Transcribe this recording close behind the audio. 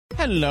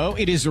Hello,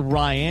 it is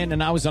Ryan,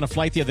 and I was on a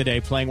flight the other day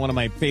playing one of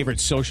my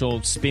favorite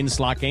social spin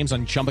slot games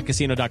on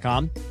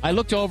ChumbaCasino.com. I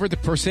looked over at the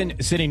person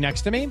sitting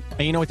next to me, and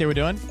you know what they were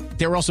doing?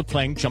 They were also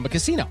playing Chumba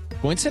Casino.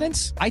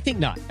 Coincidence? I think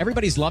not.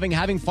 Everybody's loving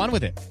having fun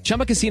with it.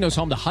 Chumba Casino is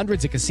home to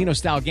hundreds of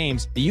casino-style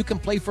games that you can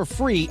play for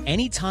free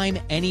anytime,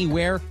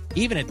 anywhere,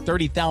 even at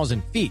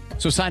 30,000 feet.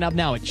 So sign up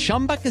now at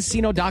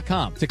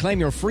ChumbaCasino.com to claim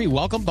your free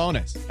welcome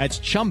bonus. That's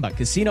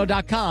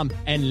ChumbaCasino.com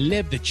and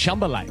live the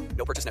Chumba life.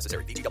 No purchase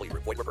necessary. VGW.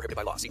 Void where prohibited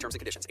by law. See terms and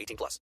conditions.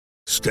 18+.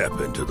 Step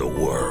into the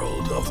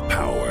world of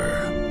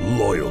power,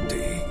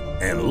 loyalty,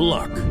 and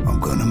luck. I'm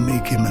gonna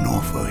make him an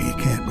offer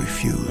he can't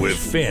refuse. With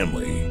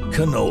family,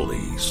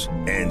 cannolis,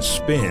 and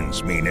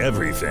spins mean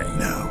everything.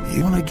 Now,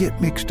 you wanna get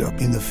mixed up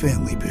in the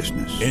family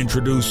business.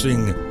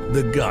 Introducing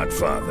The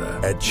Godfather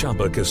at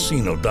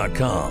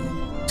ChumbaCasino.com.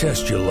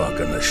 Test your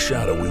luck in the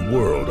shadowy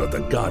world of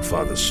The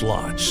Godfather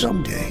slot.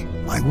 Someday,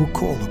 I will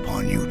call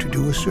upon you to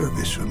do a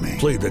service for me.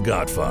 Play The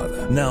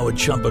Godfather now at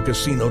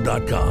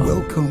ChumbaCasino.com.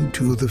 Welcome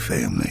to the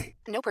family.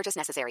 No purchase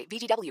necessary.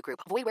 VGW Group.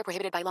 Void where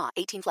prohibited by law.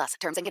 18+.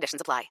 Terms and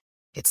conditions apply.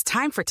 It's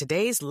time for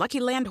today's Lucky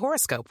Land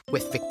horoscope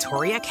with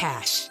Victoria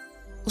Cash.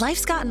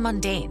 Life's gotten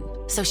mundane,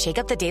 so shake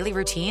up the daily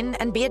routine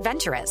and be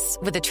adventurous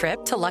with a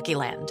trip to Lucky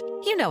Land.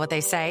 You know what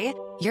they say.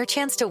 Your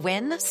chance to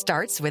win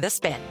starts with a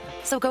spin.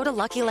 So go to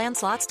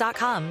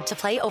LuckyLandSlots.com to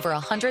play over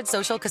 100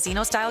 social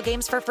casino-style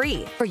games for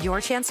free for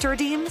your chance to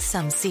redeem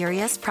some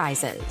serious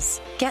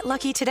prizes. Get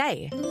lucky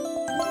today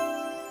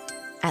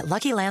at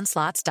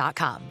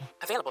LuckyLandSlots.com.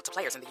 Available to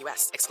players in the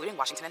U.S., excluding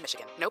Washington and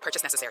Michigan. No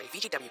purchase necessary.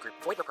 VGW Group.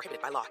 Void where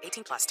prohibited by law.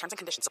 18+. Terms and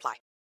conditions apply.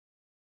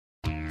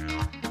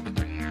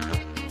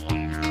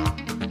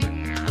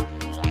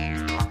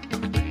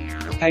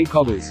 Hey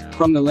Cobbers,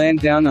 from the land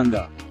down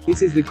under.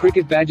 This is the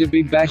Cricket Badger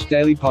Big Bash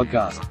Daily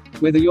Podcast.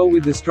 Whether you're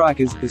with the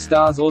Strikers, the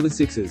Stars or the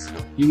Sixers,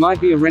 you might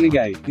be a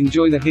renegade,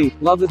 enjoy the heat,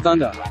 love the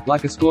thunder,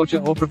 like a scorcher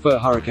or prefer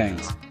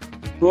hurricanes.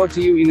 Brought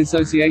to you in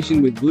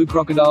association with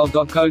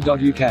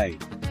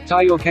bluecrocodile.co.uk.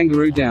 Tie your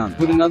kangaroo down,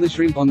 put another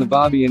shrimp on the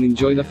barbie and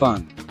enjoy the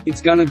fun.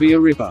 It's gonna be a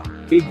ripper.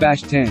 Big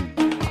Bash 10.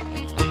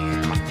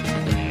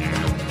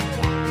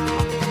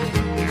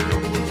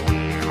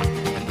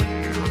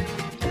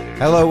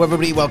 Hello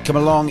everybody, welcome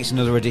along. It's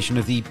another edition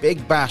of the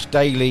Big Bash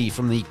Daily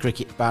from the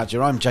Cricket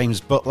Badger. I'm James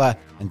Butler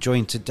and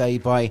joined today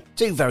by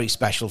two very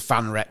special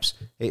fan reps.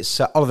 It's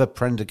Oliver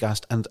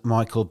Prendergast and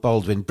Michael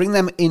Baldwin. Bring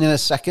them in a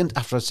second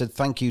after I said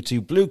thank you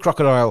to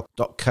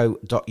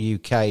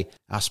bluecrocodile.co.uk,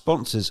 our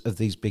sponsors of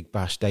these Big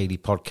Bash Daily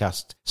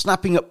podcasts,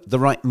 snapping up the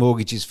right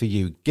mortgages for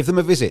you. Give them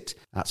a visit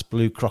at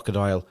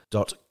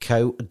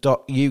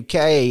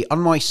bluecrocodile.co.uk. On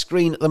my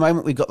screen at the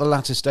moment, we've got the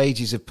latter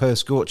stages of Perth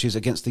Scorchers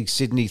against the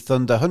Sydney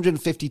Thunder.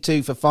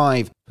 152 for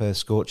 5 Perth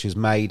Scorchers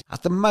made.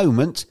 At the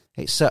moment,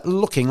 it's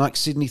looking like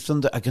Sydney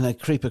Thunder are going to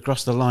creep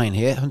across the line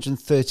here.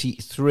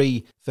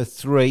 133 for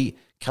 3.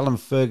 Callum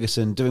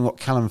Ferguson doing what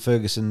Callum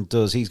Ferguson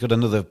does. He's got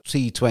another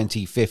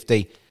T20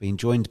 50, being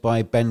joined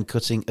by Ben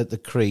Cutting at the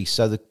crease.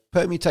 So the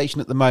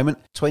permutation at the moment,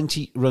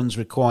 20 runs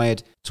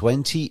required,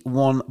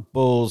 21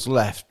 balls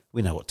left.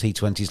 We know what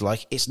T20's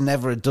like. It's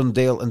never a done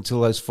deal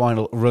until those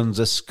final runs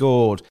are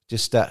scored.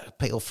 Just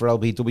appeal for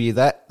LBW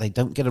there. They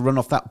don't get a run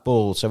off that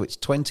ball, so it's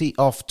 20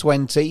 off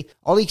 20.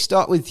 Ollie,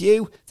 start with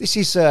you. This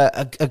is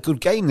a good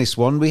game, this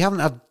one. We haven't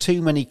had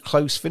too many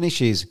close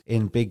finishes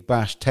in Big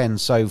Bash 10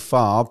 so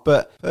far,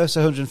 but Perth's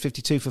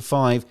 152 for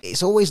 5.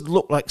 It's always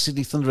looked like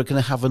Sydney Thunder are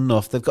going to have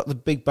enough. They've got the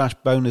Big Bash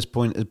bonus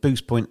point,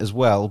 boost point as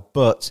well,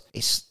 but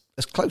it's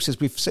as close as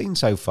we've seen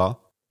so far.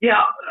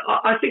 Yeah,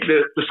 I think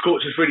the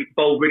Scorchers really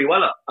bowled really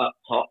well up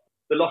top.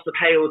 The loss of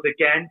Hales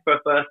again for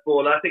a first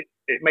baller, I think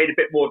it made a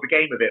bit more of a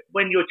game of it.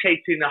 When you're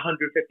chasing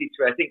 153,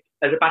 I think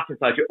as a batting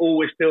side, you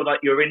always feel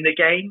like you're in the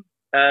game.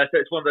 So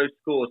it's one of those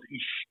scores that you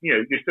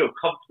feel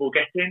comfortable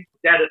getting.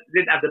 They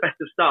didn't have the best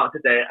of start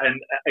today, and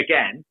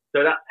again,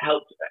 so that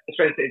helped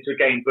strengthen it into a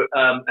game. But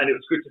and it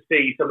was good to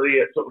see some of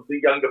the sort of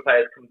the younger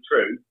players come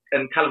through,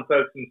 and Callum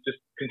Ferguson's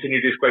just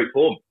continued his great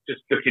form,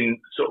 just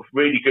looking sort of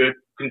really good,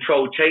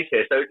 controlled chase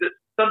here. So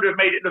Thunder have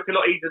made it look a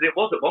lot easier than it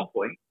was at one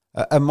point.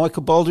 And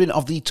Michael Baldwin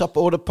of the Top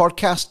Order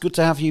podcast, good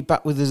to have you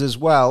back with us as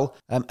well.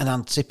 An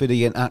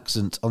Antipodean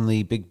accent on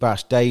the Big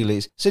Bash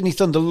Dailies. Sydney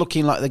Thunder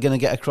looking like they're going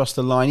to get across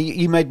the line.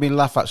 You made me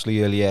laugh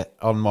actually earlier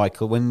on,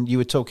 Michael, when you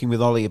were talking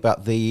with Ollie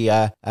about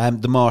the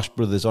Marsh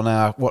brothers on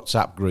our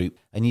WhatsApp group,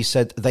 and you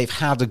said they've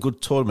had a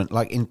good tournament,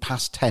 like in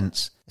past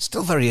tense. It's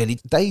still very early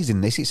days in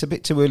this. It's a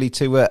bit too early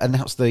to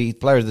announce the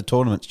player of the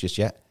tournaments just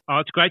yet. Oh,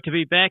 it's great to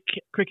be back,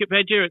 Cricket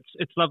Badger.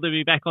 It's lovely to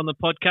be back on the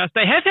podcast.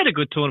 They have had a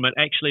good tournament,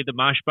 actually, the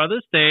Marsh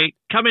brothers. They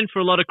come in for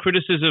a lot of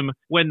criticism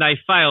when they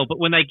fail, but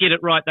when they get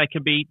it right, they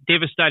can be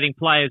devastating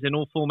players in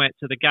all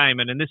formats of the game.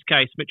 And in this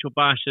case, Mitchell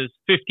Marsh's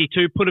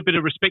 52 put a bit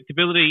of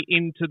respectability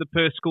into the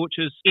Perth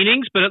Scorchers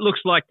innings, but it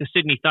looks like the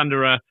Sydney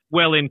Thunder are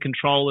well in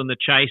control in the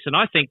chase. And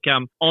I think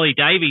Ollie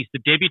Davies, the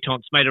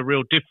debutants, made a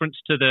real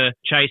difference to the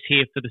chase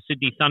here for the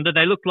Sydney Thunder.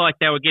 They looked like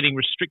they were getting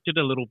restricted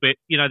a little bit.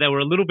 You know, they were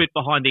a little bit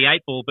behind the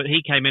 8 ball, but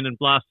he came in and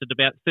blasted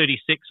about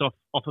 36 off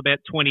about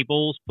 20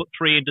 balls, put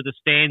 3 into the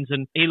stands,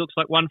 and he looks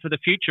like one for the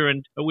future.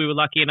 And we were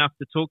lucky enough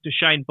to talk to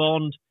Shane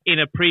Bond in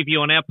a preview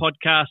on our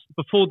podcast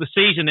before the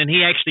season, and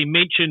he actually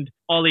mentioned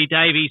Ollie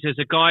Davies as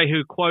a guy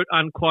who, quote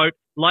unquote,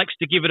 likes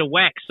to give it a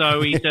whack.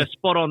 So he's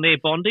spot on there,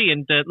 Bondy,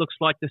 and it looks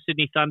like the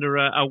Sydney Thunder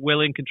are well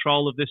in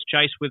control of this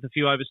chase with a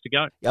few overs to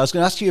go. Yeah, I was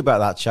going to ask you about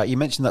that, chat. You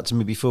mentioned that to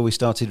me before we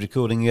started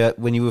recording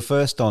when you were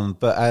first on,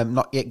 but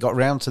not yet got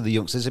round to the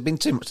youngsters. There's been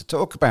too much to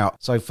talk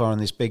about so far in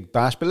this big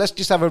bash, but let's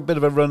just have a bit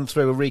of a run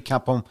through, a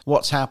recap on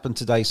what's happened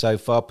today so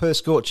far. Perth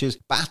Scorchers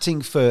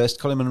batting first,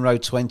 Colin Munro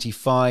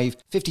 25,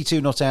 52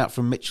 not out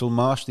from Mitchell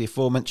Marsh, the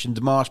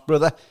aforementioned Marsh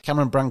brother.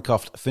 Cameron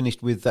Brancroft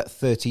finished with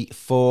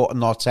 34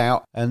 not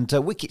out, and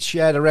wickets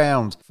shared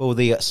around for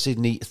the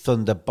Sydney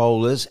Thunder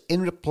bowlers.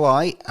 In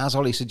reply, as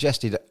Ollie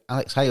suggested,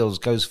 Alex Hales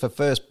goes for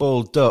first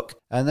ball duck.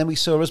 And then we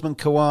saw Usman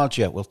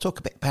Khawaja. We'll talk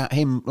a bit about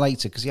him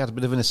later because he had a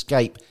bit of an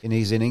escape in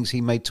his innings. He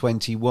made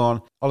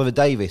 21. Oliver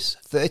Davis,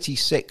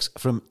 36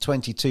 from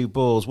 22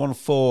 balls, 1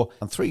 4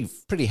 and 3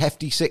 pretty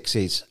hefty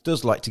sixes.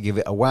 Does like to give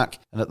it a whack.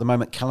 And at the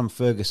moment, Callum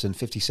Ferguson,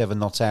 57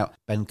 not out.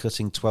 Ben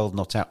Cutting, 12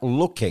 not out.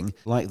 Looking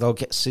like they'll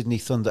get Sydney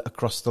Thunder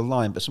across the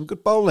line. But some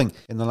good bowling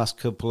in the last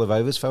couple of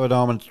overs. Fawad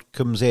Ahmed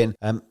comes in,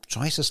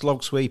 tries to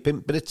slog sweep him.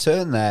 Bit of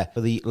turn there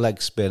for the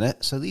leg spinner.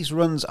 So these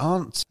runs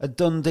aren't a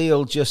done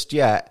deal just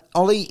yet.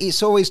 Ollie,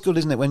 it's always good,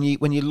 isn't it, when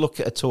you look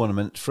at a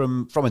tournament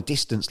from a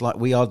distance like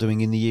we are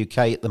doing in the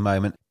UK at the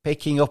moment,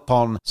 picking up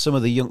on some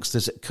of the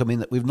youngsters that come in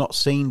that we've not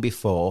seen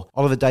before.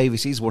 Oliver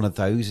Davis is one of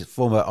those,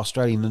 former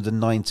Australian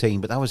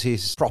under-19, but that was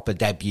his proper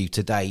debut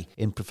today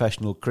in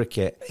professional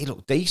cricket. He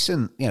looked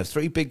decent,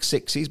 3 big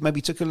sixes, maybe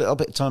took a little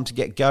bit of time to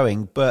get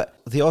going, but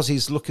the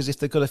Aussies look as if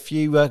they've got a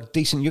few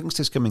decent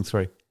youngsters coming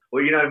through.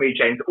 Well, you know me,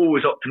 James,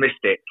 always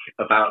optimistic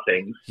about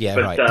things. Yeah,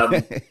 but,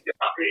 right.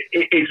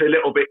 It's a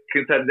little bit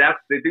concerned now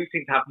because they do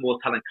seem to have more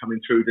talent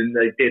coming through than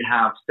they did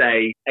have,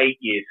 say,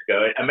 8 years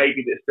ago. And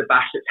maybe it's the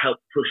bash that's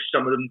helped push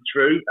some of them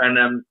through. And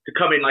to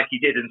come in like he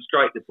did and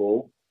strike the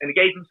ball, and he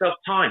gave himself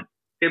time.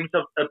 Gave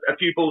himself a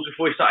few balls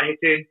before he started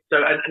hitting.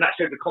 So, and that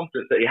showed the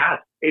confidence that he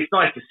had. It's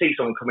nice to see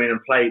someone come in and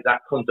play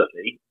that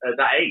constantly at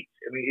that age.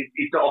 I mean,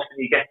 it's not often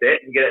you get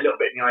it. You get it a little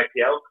bit in the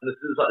IPL. And it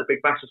seems like the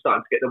Big Bash are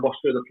starting to get the wash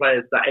through the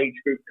players, that age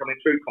group coming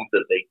through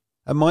confidently.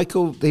 And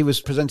Michael, he was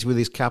presented with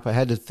his cap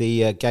ahead of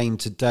the game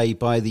today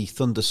by the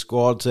Thunder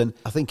squad. And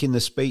I think in the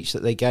speech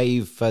that they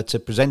gave to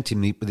present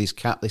him with his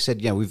cap, they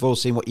said, we've all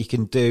seen what you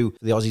can do,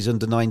 the Aussies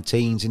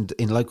under-19s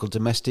in local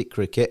domestic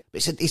cricket.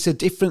 It's a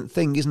different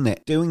thing, isn't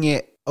it? Doing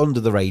it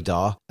under the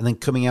radar and then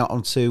coming out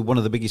onto one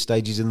of the biggest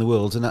stages in the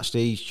world and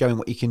actually showing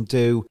what you can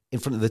do in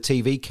front of the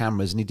TV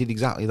cameras. And he did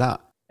exactly that.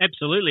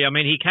 Absolutely. I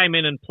mean, he came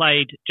in and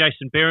played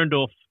Jason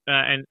Behrendorff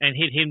and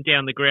hit him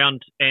down the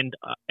ground and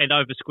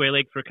over square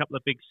leg for a couple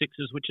of big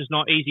sixes, which is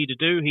not easy to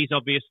do. He's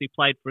obviously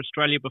played for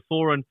Australia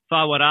before, and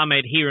Fawad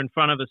Ahmed here in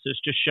front of us is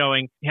just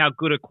showing how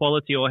good a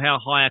quality or how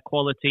high a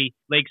quality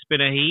leg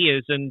spinner he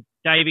is. And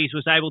Davies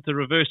was able to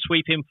reverse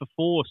sweep him for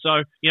 4.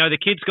 So, the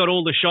kid's got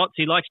all the shots.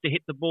 He likes to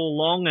hit the ball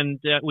long, and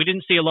we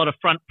didn't see a lot of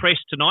front press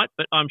tonight,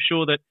 but I'm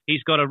sure that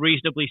he's got a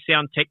reasonably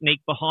sound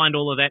technique behind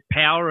all of that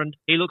power, and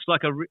he looks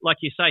like like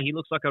you say, he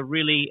looks like a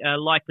really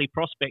likely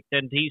prospect,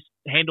 and he's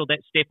handled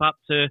that step up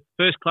to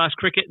first-class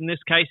cricket, in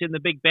this case in the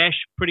Big Bash,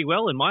 pretty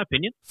well, in my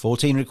opinion.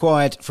 14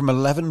 required from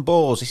 11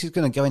 balls. This is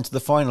going to go into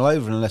the final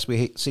over unless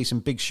we see some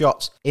big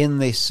shots in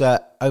this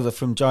over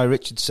from Jai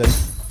Richardson.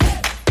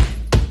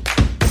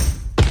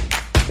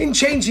 In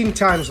changing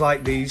times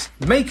like these,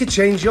 make a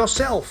change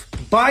yourself.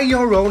 Buy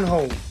your own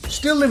home.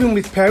 Still living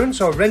with parents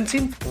or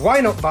renting? Why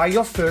not buy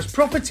your first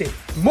property?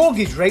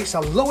 Mortgage rates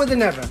are lower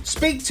than ever.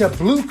 Speak to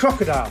Blue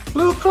Crocodile.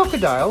 Blue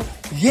Crocodile?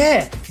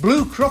 Yeah,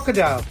 Blue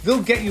Crocodile.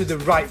 They'll get you the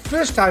right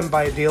first-time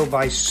buyer deal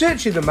by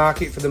searching the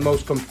market for the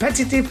most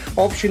competitive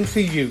option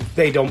for you.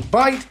 They don't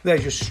bite, they're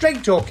just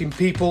straight-talking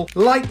people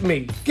like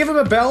me. Give them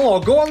a bell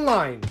or go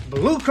online.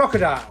 Blue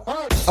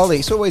Crocodile. Ollie,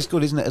 it's always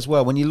good, isn't it, as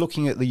well, when you're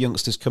looking at the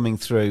youngsters coming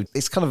through.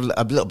 It's kind of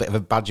a little bit of a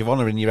badge of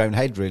honour in your own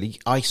head, really.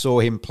 I saw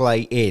him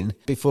play in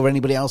before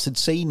anybody else had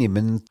seen him,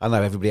 and I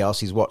know everybody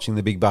else is watching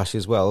the Big Bash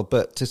as well,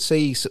 but to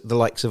see the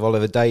likes of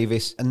Oliver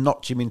Davis and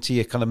notch him into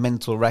your kind of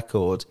mental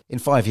record in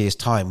 5 years'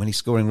 time when he's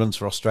scoring runs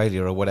for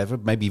Australia or whatever,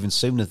 maybe even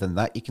sooner than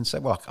that, you can say,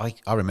 well,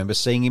 I remember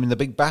seeing him in the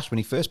Big Bash when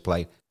he first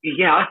played.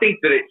 Yeah, I think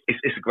that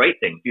it's a great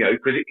thing,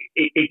 because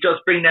it does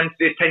bring them to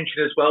the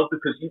attention as well,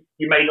 because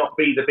you may not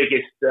be the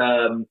biggest,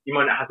 you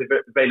might not have the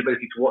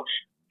availability to watch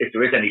if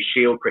there is any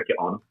Shield cricket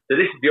on. So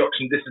this is the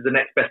option, this is the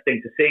next best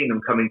thing to seeing them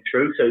coming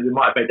through. So they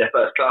might have made their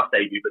first class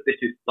debut, but this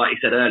is, like you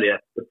said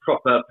earlier, the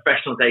proper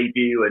professional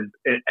debut and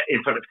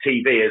in front of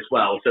TV as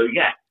well. So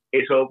yeah,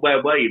 it's a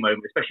where were you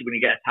moment, especially when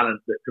you get a talent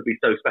that could be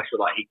so special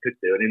like he could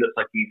do. And he looks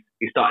like he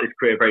started his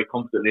career very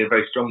confidently and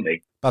very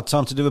strongly. Bad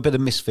time to do a bit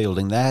of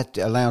misfielding there.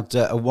 Allowed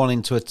a 1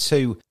 into a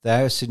 2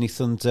 there. Sydney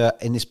Thunder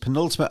in this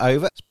penultimate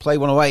over. Let's play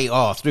one away.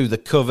 Through the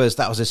covers.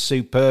 That was a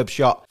superb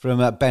shot from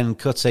Ben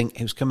Cutting,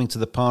 who's coming to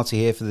the party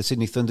here for the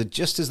Sydney Thunder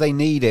just as they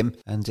need him.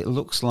 And it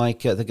looks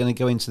like they're going to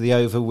go into the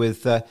over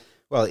with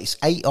Well, it's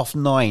 8 off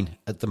 9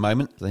 at the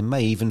moment. They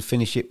may even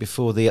finish it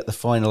before the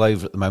final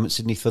over at the moment.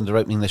 Sydney Thunder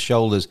opening their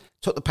shoulders.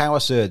 Took the power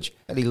surge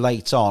fairly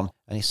late on.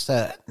 And it's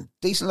a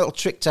decent little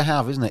trick to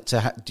have, isn't it?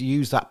 To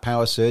use that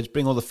power surge,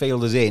 bring all the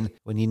fielders in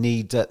when you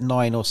need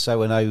 9 or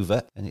so and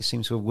over. And it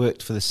seems to have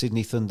worked for the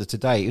Sydney Thunder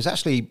today. It was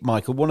actually,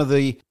 Michael, one of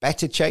the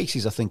better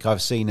chases I think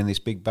I've seen in this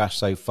Big Bash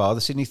so far.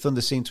 The Sydney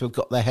Thunder seem to have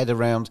got their head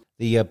around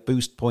the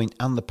boost point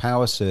and the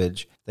power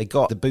surge. They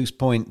got the boost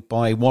point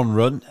by 1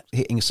 run,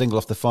 hitting a single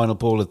off the final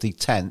ball of the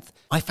 10th.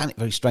 I found it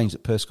very strange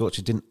that Per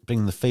Scorcher didn't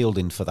bring the field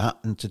in for that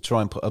and to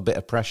try and put a bit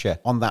of pressure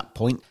on that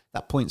point.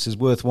 That point's as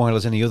worthwhile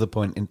as any other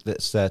point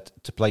that's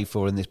to play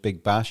for in this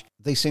Big Bash.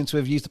 They seem to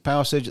have used the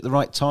power surge at the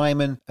right time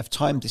and have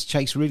timed this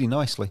chase really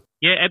nicely.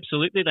 Yeah,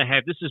 absolutely they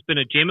have. This has been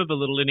a gem of a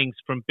little innings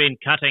from Ben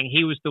Cutting.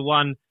 He was the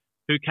one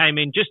who came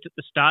in just at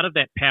the start of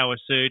that power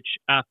surge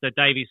after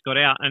Davies got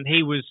out. And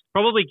he was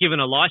probably given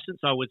a license,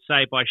 I would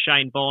say, by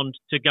Shane Bond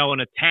to go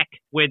and attack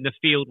when the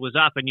field was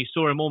up. And you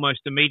saw him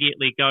almost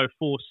immediately go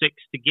 4-6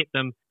 to get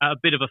them a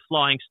bit of a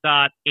flying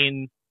start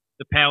in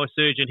the power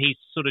surge. And he's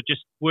sort of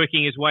just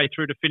working his way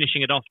through to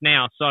finishing it off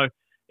now. So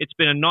it's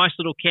been a nice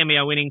little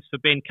cameo innings for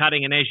Ben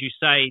Cutting. And as you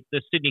say,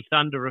 the Sydney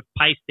Thunder have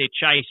paced their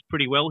chase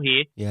pretty well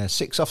here. Yeah,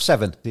 6 off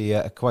 7, the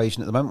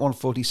equation at the moment,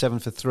 147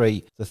 for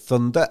 3. The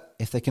Thunder,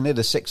 if they can hit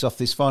a 6 off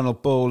this final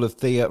ball of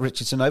the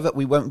Richardson over,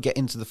 we won't get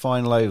into the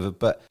final over,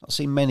 but I've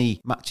seen many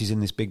matches in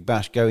this Big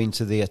Bash go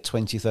into the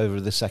 20th over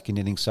of the second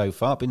inning so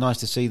far. It'd be nice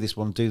to see this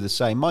one do the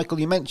same. Michael,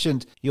 you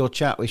mentioned your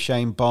chat with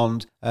Shane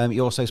Bond.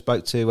 You also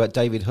spoke to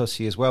David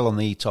Hussey as well on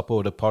the Top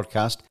Order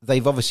podcast.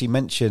 They've obviously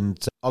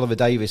mentioned Oliver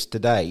Davies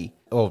today,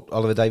 or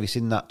Oliver Davies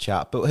in that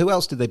chat, but who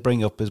else did they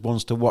bring up as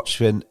ones to watch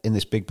in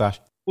this Big Bash?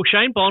 Well,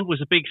 Shane Bond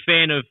was a big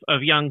fan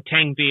of young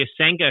Tangveer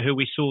Sangha, who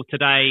we saw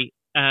today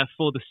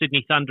for the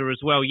Sydney Thunder as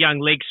well, young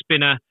leg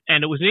spinner.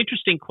 And it was an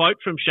interesting quote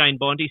from Shane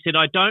Bond. He said,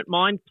 "I don't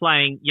mind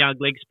playing young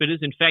leg spinners.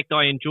 In fact,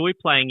 I enjoy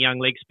playing young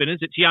leg spinners.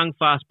 It's young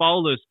fast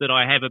bowlers that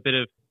I have a bit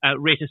of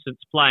reticence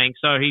playing."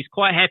 So he's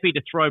quite happy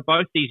to throw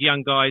both these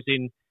young guys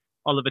in,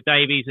 Oliver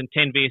Davies and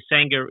Tangveer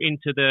Sangha,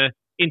 into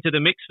the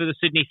mix for the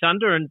Sydney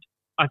Thunder. And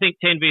I think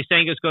Tangveer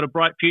Sangha's got a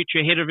bright future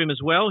ahead of him as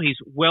well. He's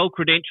well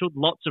credentialed.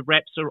 Lots of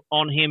reps are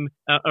on him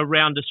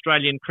around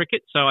Australian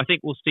cricket. So I think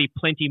we'll see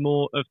plenty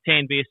more of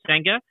Tangveer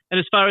Sangha. And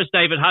as far as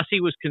David Hussey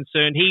was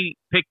concerned, he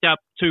picked up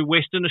 2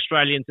 Western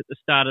Australians at the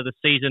start of the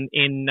season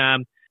in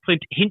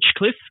Clint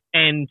Hinchcliffe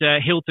and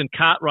Hilton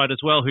Cartwright as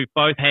well, who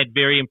both had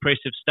very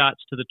impressive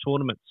starts to the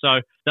tournament. So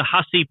the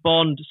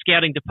Hussey-Bond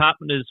scouting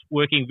department is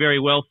working very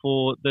well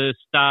for the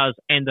Stars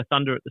and the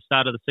Thunder at the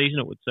start of the season,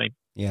 it would seem.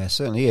 Yeah,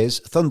 certainly is.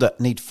 Thunder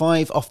need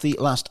 5 off the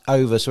last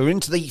over. So we're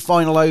into the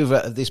final over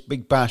of this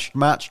Big Bash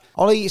match.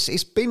 Ollie,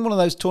 it's been one of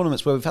those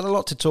tournaments where we've had a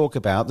lot to talk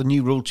about. The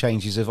new rule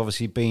changes have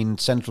obviously been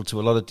central to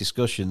a lot of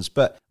discussions,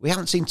 but we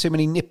haven't seen too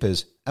many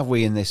nippers, have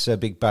we, in this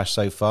Big Bash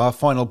so far?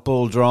 Final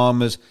ball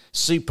dramas,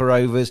 super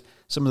overs,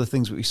 some of the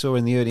things that we saw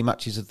in the early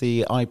matches of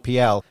the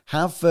IPL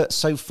have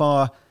so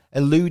far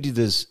eluded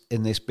us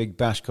in this Big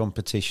Bash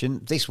competition.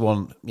 This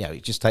one,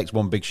 it just takes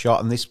one big shot,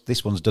 and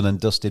this one's done and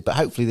dusted. But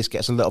hopefully this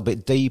gets a little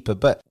bit deeper.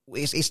 But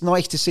it's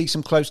nice to see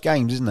some close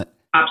games, isn't it?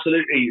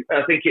 Absolutely.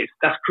 I think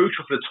that's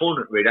crucial for the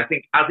tournament, really. I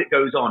think as it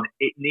goes on,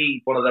 it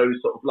needs one of those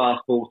sort of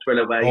last ball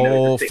thriller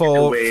where,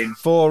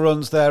 4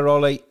 runs there,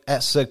 Ollie.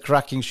 That's a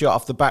cracking shot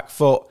off the back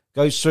foot.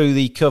 Goes through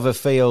the cover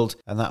field,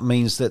 and that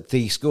means that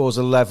the scores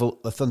are level.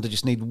 The Thunder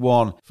just need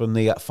 1 from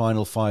the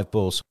final 5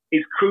 balls.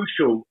 It's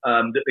crucial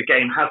that the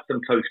game has some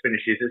close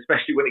finishes,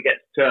 especially when it gets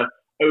to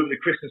over the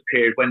Christmas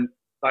period when,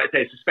 like I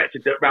say, it's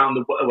suspected that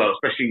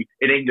especially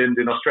in England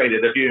and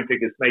Australia, the viewing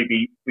figures may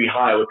be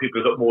higher where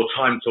people have got more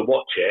time to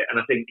watch it. And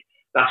I think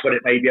that's when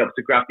it may be able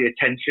to grab the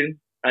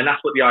attention. And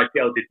that's what the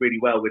IPL did really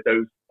well with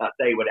that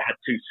day when it had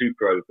 2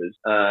 super overs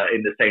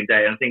in the same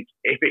day. And I think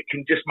if it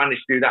can just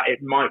manage to do that, it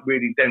might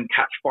really then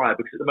catch fire,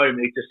 because at the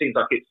moment it just seems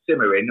like it's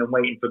simmering and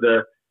waiting for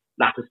the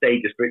latter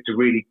stages for it to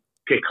really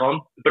kick on.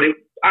 But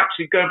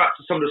actually, going back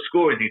to some of the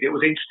scoring things, it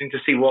was interesting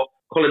to see what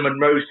Colin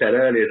Munro said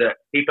earlier,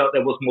 that he felt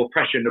there was more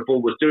pressure and the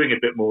ball was doing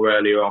a bit more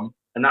earlier on.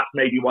 And that's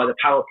maybe why the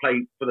power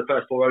play for the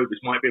first 4 overs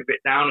might be a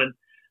bit down.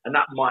 And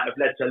that might have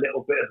led to a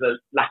little bit of the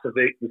lack of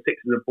the 6s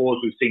and 4s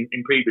we've seen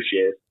in previous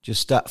years.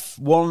 Just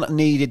 1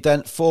 needed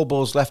then. 4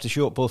 balls left. A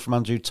short ball from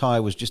Andrew Tye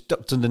was just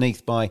ducked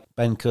underneath by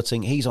Ben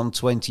Cutting. He's on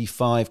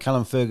 25.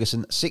 Callum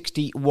Ferguson,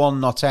 61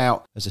 not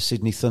out as a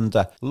Sydney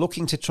Thunder,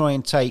 looking to try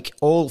and take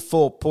all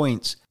 4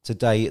 points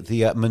today at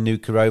the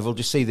Manuka Oval.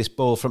 Just see this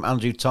ball from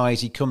Andrew Tye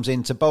as he comes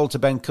in to bowl to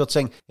Ben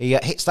Cutting. He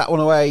hits that one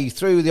away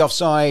through the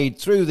offside,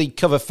 through the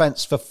cover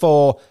fence for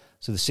 4.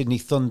 So the Sydney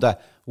Thunder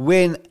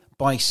win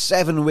by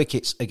 7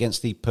 wickets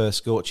against the Perth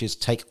Scorchers,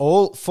 take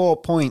all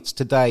 4 points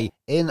today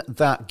in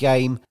that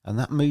game, and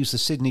that moves the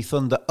Sydney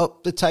Thunder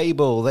up the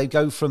table. They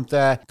go from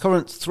their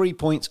current 3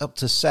 points up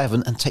to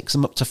 7 and takes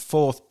them up to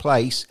 4th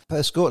place.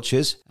 Perth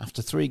Scorchers,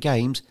 after 3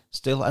 games,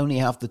 still only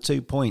have the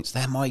 2 points.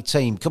 They're my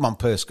team. Come on,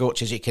 Perth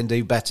Scorchers, you can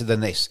do better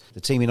than this.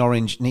 The team in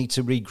orange need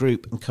to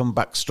regroup and come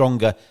back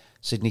stronger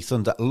Sydney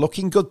Thunder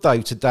looking good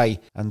though today,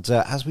 and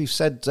as we've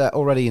said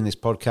already in this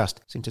podcast,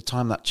 seemed to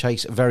time that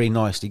chase very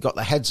nicely. Got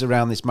the heads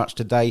around this match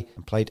today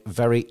and played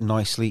very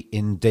nicely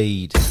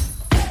indeed.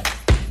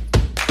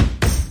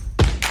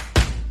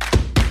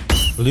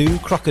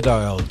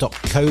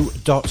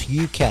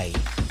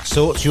 bluecrocodile.co.uk.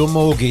 Sort your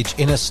mortgage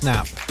in a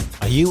snap.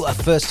 Are you a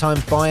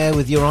first-time buyer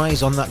with your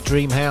eyes on that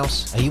dream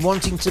house? Are you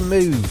wanting to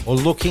move or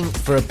looking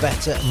for a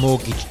better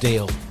mortgage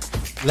deal?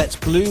 Let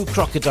Blue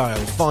Crocodile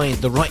find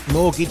the right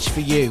mortgage for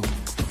you.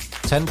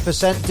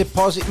 10%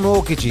 deposit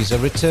mortgages are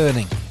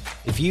returning.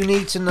 If you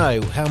need to know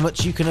how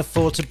much you can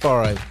afford to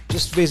borrow,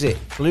 just visit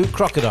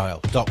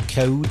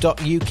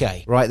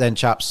bluecrocodile.co.uk. Right then,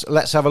 chaps,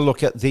 let's have a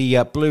look at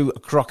the Blue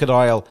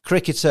Crocodile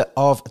cricketer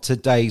of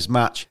today's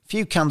match. A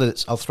few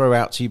candidates I'll throw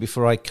out to you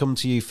before I come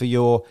to you for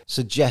your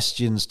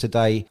suggestions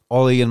today,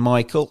 Ollie and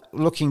Michael.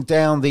 Looking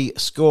down the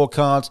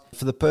scorecard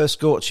for the Perth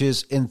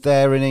Scorchers in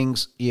their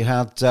innings, you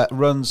had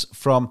runs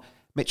from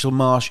Mitchell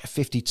Marsh,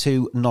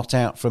 52 not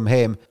out from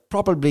him.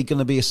 Probably going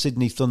to be a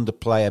Sydney Thunder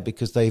player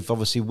because they've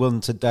obviously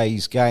won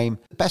today's game.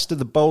 The best of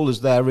the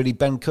bowlers there, really,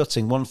 Ben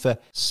Cutting, 1 for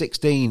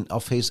 16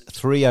 off his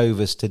 3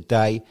 overs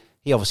today.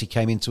 He obviously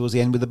came in towards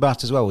the end with the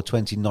bat as well, with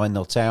 29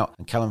 not out.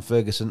 And Callum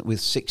Ferguson with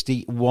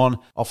 61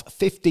 off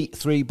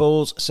 53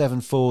 balls,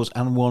 7 fours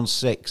and 1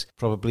 6.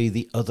 Probably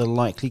the other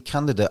likely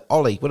candidate.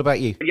 Ollie, what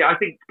about you? Yeah, I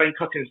think Ben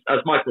Cutting, as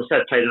Michael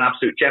said, played an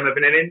absolute gem of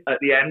an inning at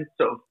the end.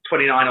 Sort of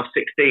 29 off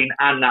 16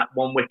 and that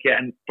 1 wicket,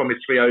 and from his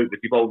 3 overs,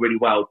 he bowled really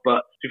well.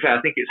 But to be fair,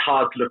 I think it's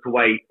hard to look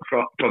away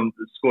from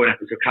the scoring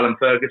efforts of Callum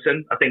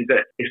Ferguson. I think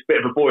that it's a bit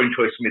of a boring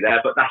choice for me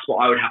there, but that's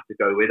what I would have to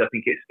go with. I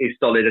think it's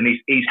solid, and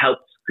he's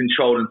helped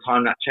control and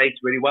time that chase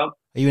really well.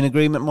 Are you in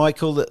agreement,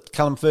 Michael, that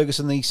Callum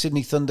Ferguson, the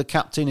Sydney Thunder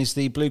captain, is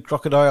the Blue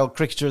Crocodile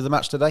cricketer of the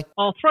match today?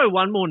 I'll throw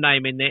one more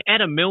name in there.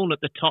 Adam Milne at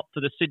the top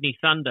for the Sydney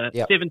Thunder.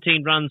 Yep.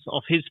 17 runs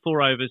off his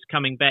 4 overs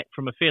coming back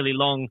from a fairly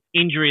long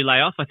injury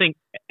layoff. I think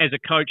as a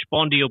coach,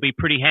 Bondi will be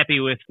pretty happy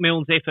with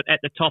Milne's effort at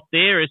the top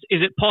there. Is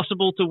it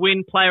possible to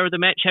win player of the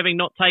match having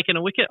not taken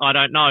a wicket? I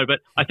don't know, but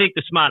I think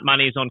the smart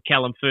money is on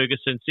Callum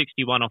Ferguson,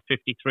 61 off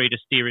 53 to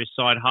steer his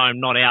side home,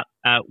 not out.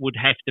 Would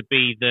have to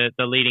be the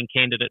leading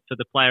candidate for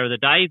the player of the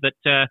day. But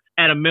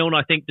Adam Milne,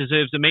 I think,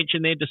 deserves a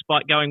mention there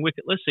despite going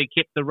wicketless. He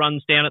kept the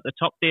runs down at the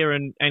top there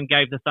and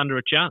gave the Thunder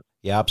a chance.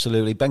 Yeah,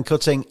 absolutely. Ben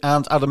Cutting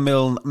and Adam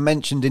Milne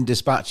mentioned in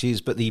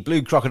dispatches, but the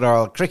Blue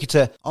Crocodile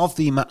cricketer of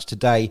the match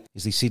today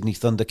is the Sydney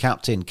Thunder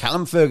captain,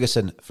 Callum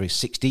Ferguson, for his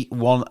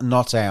 61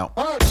 not out.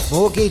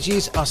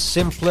 Mortgages are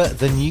simpler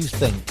than you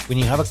think when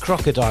you have a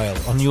crocodile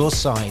on your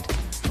side.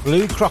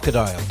 Blue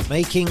Crocodile,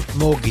 making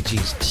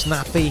mortgages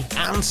snappy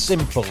and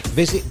simple.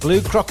 Visit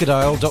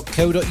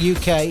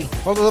bluecrocodile.co.uk,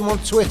 follow them on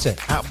Twitter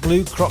at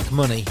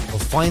BlueCrocMoney, or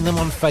find them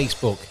on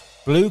Facebook.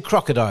 Blue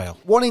Crocodile.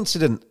 One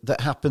incident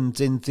that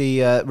happened in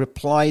the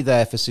reply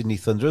there for Sydney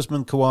Thunder,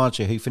 Usman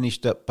Khawaja, who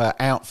finished up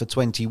out for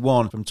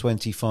 21 from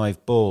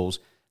 25 balls.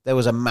 There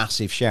was a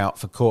massive shout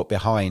for caught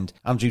behind.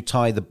 Andrew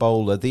Tye, the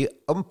bowler. The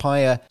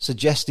umpire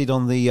suggested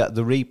on the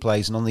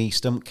replays and on the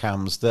stump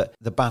cams that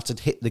the bat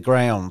had hit the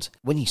ground.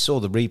 When he saw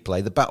the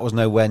replay, the bat was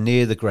nowhere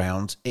near the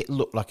ground. It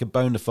looked like a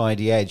bona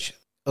fide edge.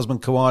 Usman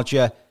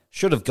Khawaja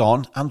should have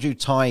gone. Andrew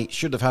Tye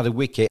should have had a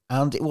wicket,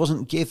 and it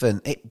wasn't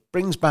given. It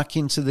brings back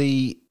into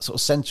the sort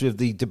of centre of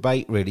the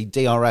debate, really,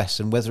 DRS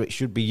and whether it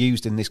should be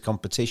used in this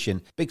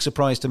competition. Big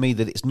surprise to me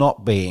that it's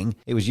not being.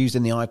 It was used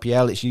in the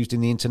IPL, it's used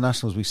in the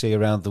internationals we see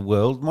around the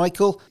world.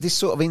 Michael, this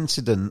sort of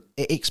incident,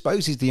 it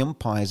exposes the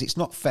umpires. It's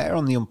not fair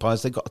on the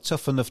umpires. They've got a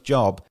tough enough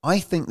job.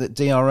 I think that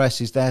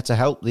DRS is there to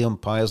help the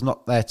umpires,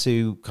 not there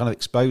to kind of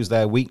expose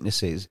their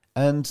weaknesses.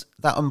 And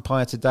that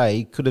umpire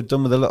today could have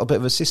done with a little bit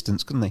of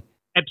assistance, couldn't he?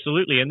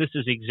 Absolutely, and this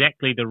is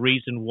exactly the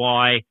reason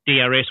why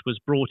DRS was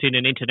brought in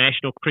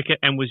international cricket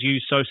and was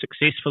used so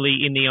successfully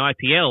in the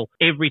IPL.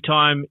 Every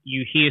time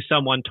you hear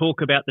someone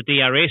talk about the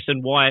DRS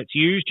and why it's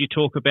used, you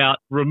talk about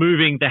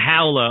removing the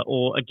howler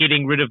or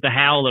getting rid of the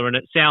howler, and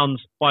it sounds,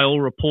 by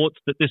all reports,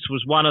 that this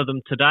was one of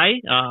them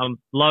today.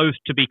 Loath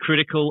to be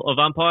critical of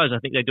umpires. I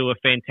think they do a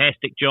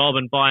fantastic job,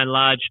 and by and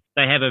large,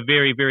 they have a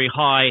very, very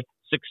high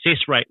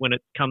success rate when it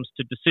comes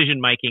to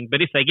decision making.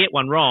 But if they get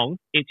one wrong,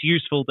 it's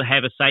useful to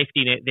have a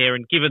safety net there.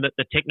 And given that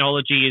the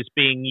technology is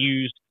being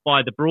used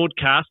by the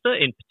broadcaster,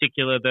 in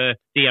particular the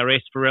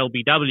DRS for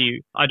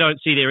LBW, I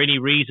don't see there any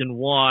reason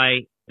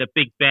why the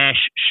Big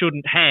Bash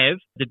shouldn't have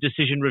the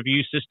decision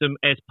review system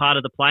as part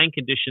of the playing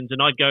conditions.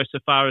 And I'd go so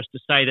far as to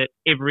say that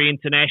every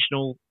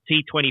international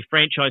T20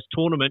 franchise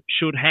tournament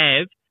should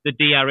have the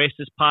DRS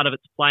as part of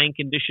its playing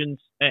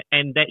conditions,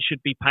 and that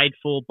should be paid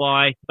for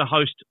by the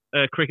host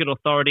cricket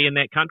authority in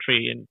that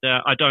country. And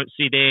I don't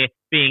see there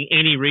being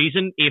any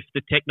reason, if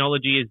the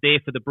technology is there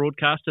for the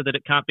broadcaster, that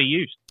it can't be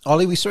used.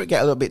 Ollie, we saw it get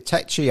a little bit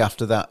tetchy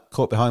after that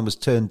caught behind was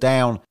turned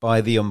down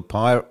by the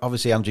umpire.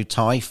 Obviously, Andrew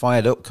Tye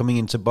fired up coming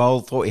into bowl,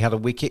 thought he had a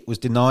wicket, was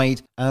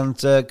denied, and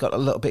got a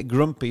little bit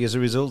grumpy as a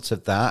result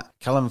of that.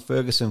 Callum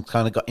Ferguson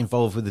kind of got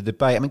involved with the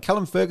debate. I mean,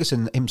 Callum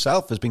Ferguson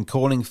himself has been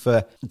calling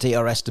for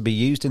DRS to be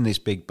used in this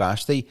Big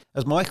Bash.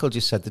 As Michael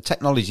just said, the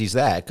technology's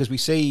there because we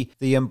see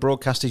the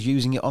broadcasters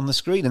using it on the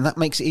screen, and that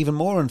makes it even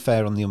more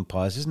unfair on the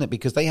umpires, isn't it?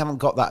 Because they haven't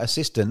got that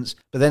assistance,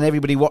 but then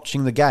everybody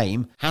watching the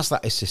game has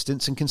that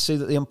assistance and can see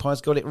that the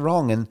umpires got it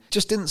wrong, and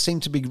just didn't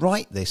seem to be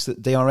right, this,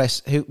 that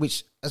DRS,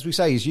 which, as we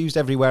say, is used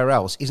everywhere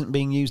else, isn't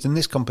being used in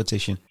this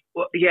competition.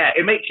 Well, yeah,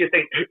 it makes you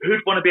think, who'd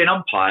want to be an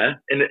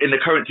umpire in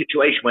the current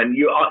situation when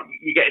you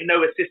get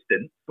no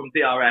assistance from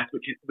DRS,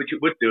 which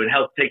it would do and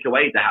help take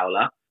away the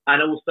howler,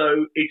 and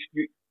also it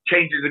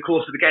changes the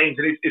course of the games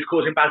and it's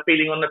causing bad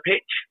feeling on the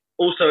pitch.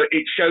 Also,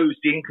 it shows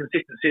the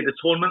inconsistency of the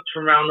tournaments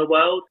from around the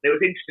world. It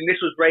was interesting.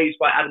 This was raised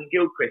by Adam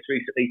Gilchrist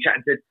recently,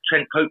 chatting to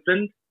Trent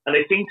Copeland, and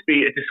there seemed to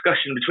be a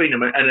discussion between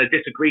them and a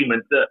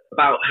disagreement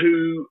about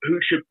who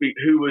should be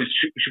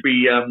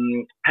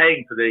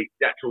paying for the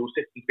actual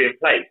system to be in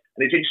place.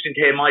 And it's interesting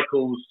to hear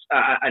Michael's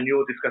and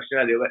your discussion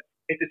earlier. That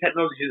if the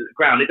technology is at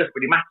the ground, it doesn't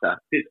really matter.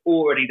 It's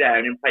already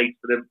there and in place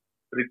for the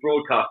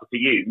broadcaster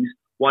to use.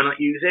 Why not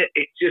use it?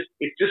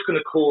 It's just going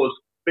to cause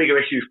bigger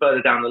issues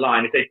further down the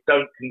line if they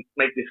don't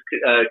make this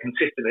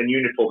consistent and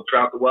uniform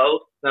throughout the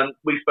world.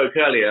 We spoke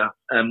earlier,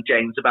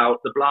 James,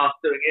 about the Blast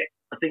doing it.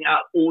 I think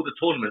out of all the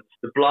tournaments,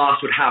 the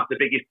Blast would have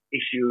the biggest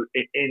issue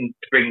in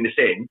bringing this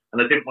in. And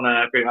I didn't want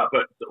to bring it up,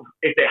 but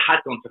if it had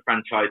gone to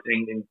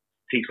franchising in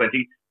T20,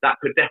 that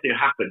could definitely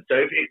happen.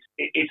 So if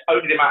it's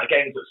only the amount of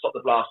games that stop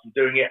the Blast from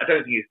doing it, I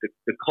don't think it's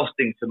the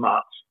costing so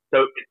much.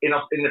 So in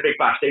the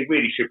Big Bash, they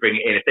really should bring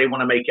it in. If they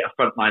want to make it a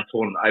frontline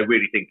tournament, I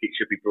really think it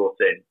should be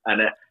brought in.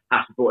 And it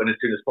has to be brought in as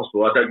soon as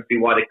possible. I don't see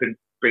why they couldn't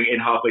bring it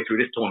in halfway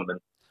through this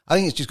tournament. I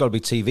think it's just got to be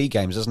TV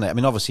games, doesn't it? I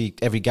mean, obviously,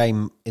 every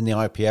game in the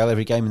IPL,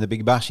 every game in the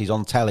Big Bash is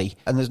on telly,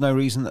 and there's no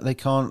reason that they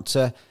can't...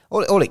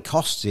 all it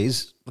costs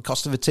is the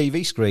cost of a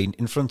TV screen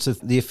in front of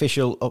the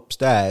official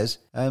upstairs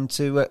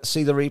to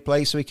see the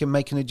replay so he can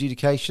make an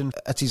adjudication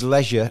at his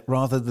leisure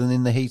rather than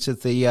in the heat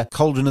of the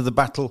cauldron of the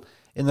battle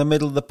in the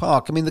middle of the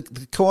park. I mean, the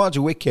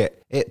Khawaja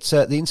wicket,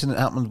 the incident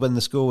happened when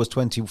the score was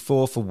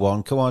 24 for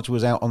 1. Khawaja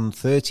was out on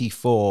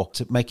 34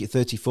 to make it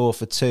 34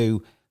 for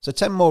 2. So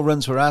 10 more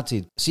runs were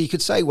added. So you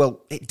could say,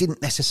 well, it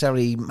didn't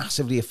necessarily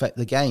massively affect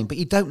the game, but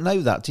you don't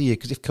know that, do you?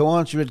 Because if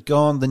Khawaja had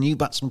gone, the new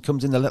batsman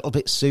comes in a little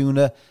bit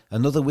sooner,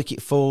 another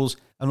wicket falls,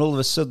 and all of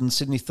a sudden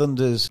Sydney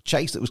Thunder's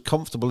chase that was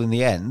comfortable in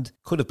the end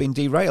could have been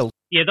derailed.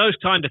 Yeah, those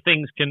kind of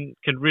things can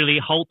really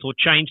halt or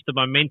change the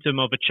momentum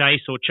of a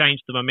chase or change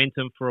the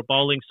momentum for a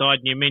bowling side.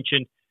 And you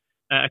mentioned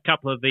a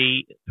couple of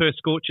the Perth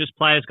Scorchers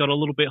players got a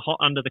little bit hot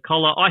under the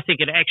collar. I think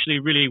it actually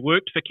really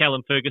worked for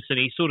Callum Ferguson.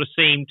 He sort of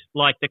seemed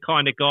like the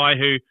kind of guy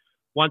who,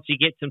 once he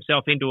gets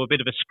himself into a bit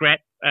of a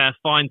scrap,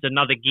 finds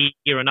another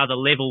gear, another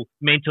level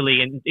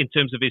mentally in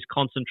terms of his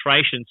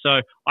concentration.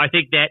 So I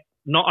think that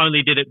not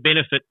only did it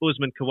benefit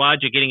Usman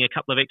Khawaja getting a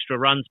couple of extra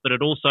runs, but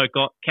it also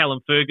got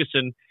Callum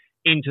Ferguson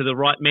into the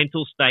right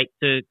mental state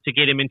to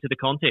get him into the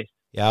contest.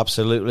 Yeah,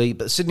 absolutely.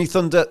 But Sydney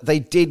Thunder, they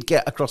did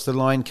get across the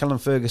line. Callum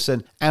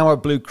Ferguson,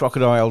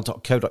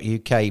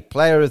 ourbluecrocodile.co.uk,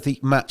 player of the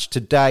match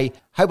today.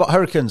 Hobart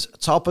Hurricanes,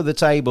 top of the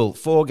table.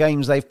 4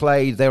 games they've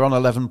played, they're on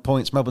 11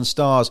 points. Melbourne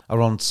Stars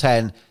are on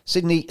 10.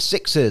 Sydney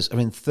Sixers are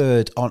in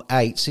third on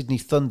 8. Sydney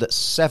Thunder,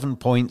 7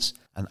 points.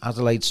 And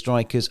Adelaide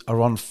Strikers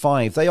are on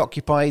 5. They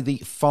occupy the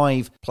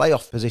 5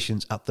 playoff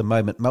positions at the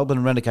moment.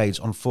 Melbourne Renegades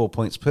on 4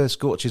 points, Perth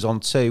Scorchers on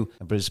 2,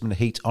 and Brisbane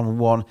Heat on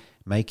 1,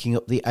 making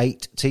up the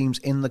 8 teams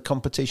in the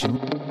competition.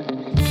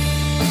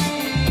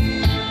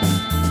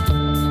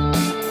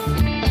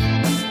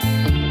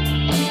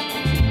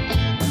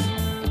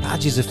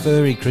 Badgers are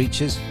furry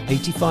creatures.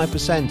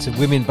 85% of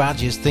women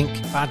badgers think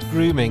bad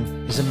grooming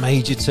is a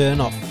major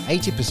turn-off.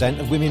 80%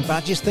 of women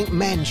badgers think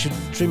men should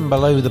trim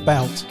below the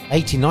belt.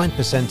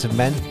 89% of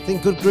men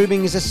think good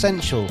grooming is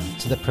essential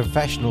to their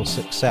professional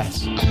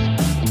success.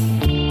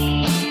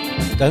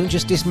 Don't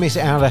just dismiss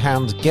it out of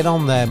hand. Get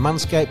on there,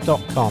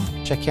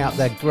 manscaped.com. Check out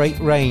their great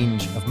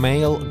range of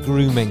male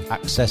grooming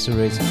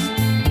accessories.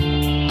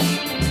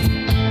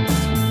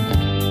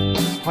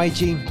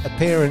 Hygiene,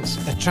 appearance,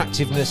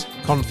 attractiveness,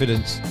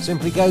 confidence.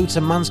 Simply go to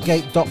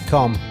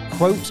manscaped.com,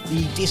 quote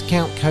the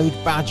discount code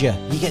BADGER.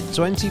 You get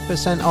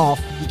 20%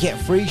 off, you get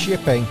free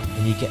shipping,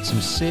 and you get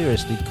some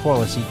seriously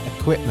quality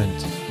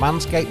equipment.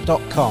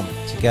 Manscaped.com.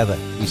 Together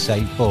we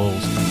save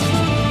balls.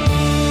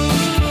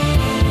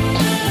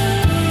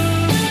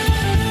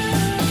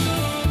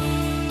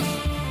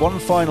 One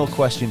final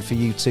question for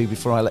you two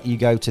before I let you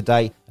go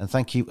today, and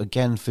thank you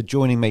again for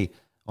joining me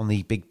on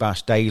the Big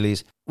Bash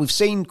Dailies. We've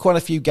seen quite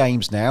a few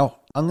games now.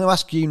 I'm going to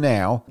ask you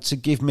now to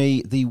give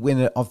me the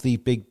winner of the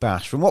Big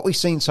Bash. From what we've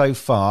seen so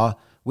far,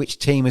 which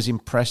team has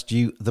impressed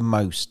you the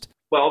most?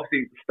 Well,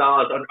 obviously,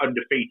 Stars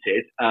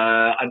undefeated,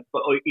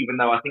 but even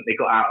though I think they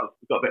got a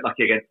bit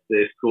lucky against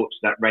the Scorchers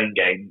in that rain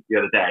game the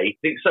other day. I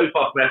think so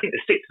far for me, I think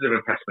the Sixers have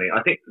impressed me.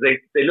 I think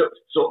they looked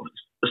sort of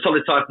a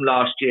solid side from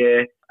last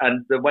year,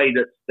 and the way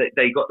that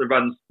they got the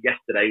runs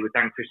yesterday with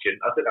Dan Christian,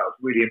 I think that was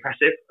really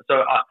impressive.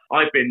 So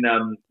I've been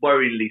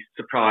worryingly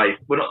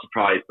surprised, well, not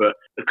surprised, but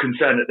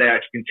concerned that they're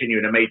actually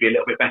continuing and maybe a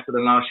little bit better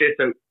than last year.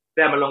 So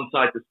them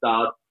alongside the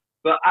Stars,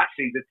 But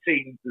actually, the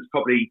team that's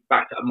probably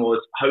backed up more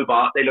is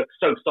Hobart. They look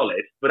so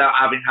solid without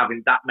having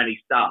that many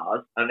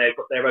stars, and they've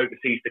got their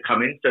overseas to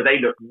come in, so they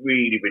look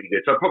really, really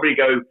good. So I'd probably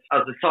go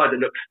as the side that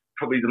looks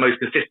probably the most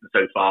consistent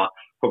so far,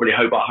 probably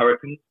Hobart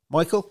Hurricanes.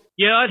 Michael?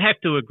 Yeah, I'd have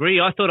to agree.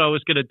 I thought I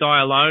was going to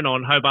die alone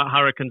on Hobart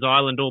Hurricanes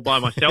Island all by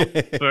myself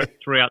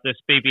throughout this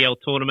BBL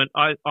tournament.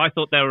 I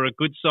thought they were a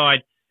good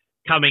side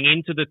coming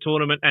into the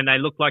tournament, and they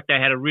looked like they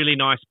had a really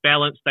nice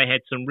balance. They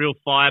had some real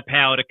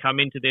firepower to come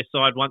into their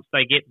side once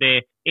they get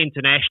their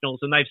internationals,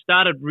 and they've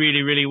started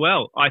really, really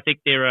well. I think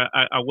they're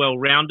a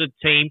well-rounded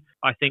team.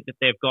 I think that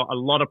they've got a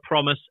lot of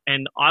promise,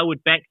 and I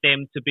would back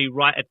them to be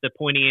right at the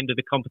pointy end of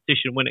the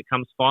competition when it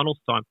comes finals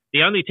time.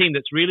 The only team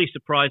that's really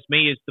surprised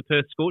me is the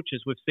Perth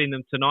Scorchers. We've seen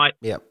them tonight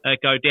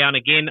go down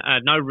again.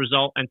 No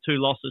result and 2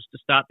 losses to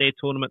start their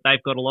tournament.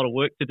 They've got a lot of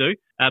work to do.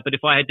 But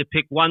if I had to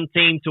pick one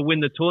team to win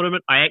the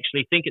tournament, I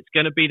actually think it's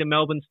going to be the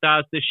Melbourne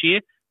Stars this year.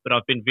 But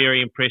I've been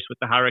very impressed with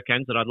the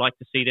Hurricanes, and I'd like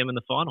to see them in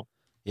the final.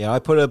 Yeah, I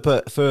put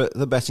up, for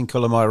the betting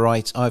column, I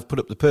write, I've put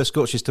up the Perth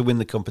Scorchers to win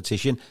the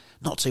competition.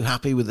 Not too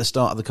happy with the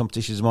start of the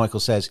competition, as Michael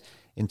says,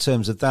 in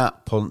terms of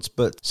that punt.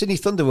 But Sydney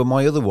Thunder were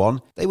my other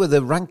one. They were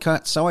the rank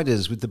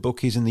outsiders with the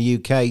bookies in the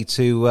UK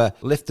to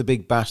lift the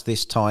Big Bash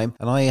this time.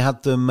 And I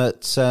had them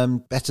at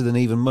better than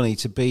even money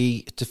to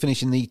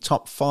finish in the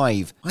top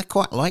 5. I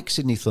quite like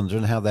Sydney Thunder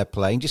and how they're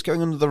playing. Just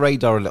going under the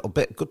radar a little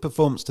bit. Good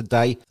performance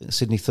today. I think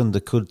Sydney Thunder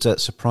could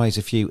surprise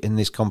a few in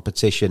this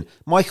competition.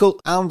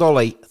 Michael and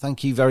Ollie,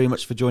 thank you very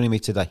much for joining me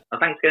today.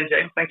 Thanks again,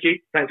 James. Thank you.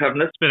 Thanks for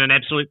having us. It's been an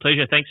absolute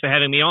pleasure. Thanks for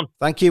having me on.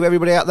 Thank you,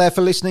 everybody out there,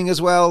 for listening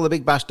as well. The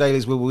Big Bash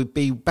Dailies will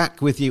be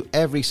back with you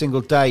every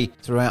single day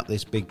throughout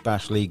this Big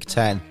Bash League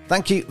 10.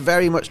 Thank you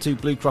very much to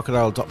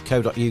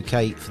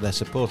bluecrocodile.co.uk for their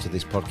support of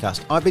this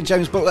podcast. I've been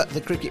James Butler,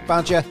 the Cricket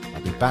Badger.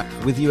 I'll be back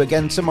with you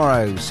again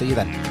tomorrow. See you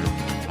then.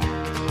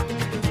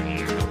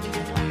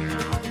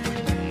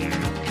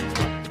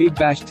 Big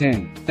Bash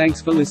 10.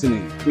 Thanks for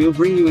listening. We'll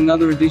bring you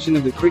another edition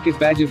of the Cricket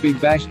Badger Big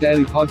Bash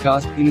Daily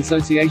Podcast in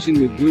association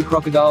with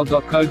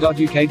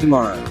bluecrocodile.co.uk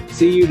tomorrow.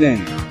 See you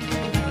then.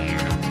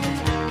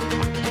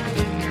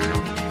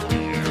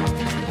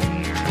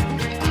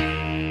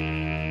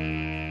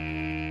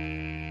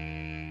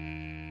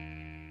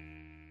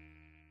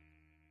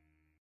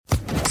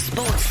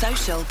 Sports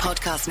Social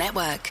Podcast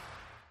Network.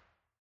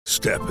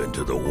 Step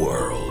into the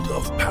world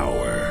of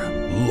power,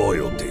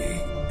 loyalty,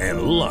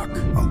 and luck.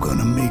 I'm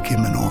gonna make him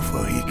an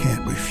offer he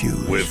can't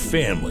refuse. With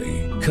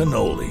family,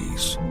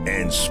 cannolis,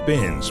 and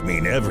spins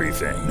mean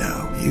everything.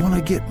 Now, you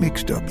wanna get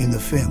mixed up in the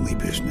family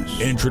business.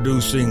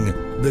 Introducing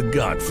The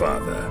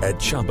Godfather at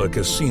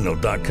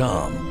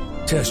ChumbaCasino.com.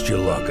 Test your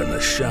luck in the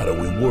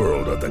shadowy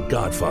world of The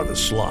Godfather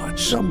slot.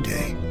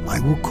 Someday, I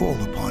will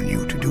call upon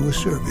you to do a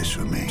service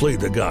for me. Play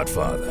The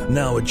Godfather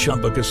now at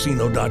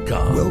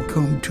ChumbaCasino.com.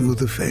 Welcome to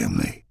the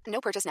family.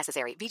 No purchase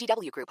necessary.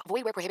 VGW Group.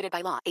 Void where prohibited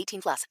by law.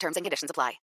 18+. Terms and conditions apply.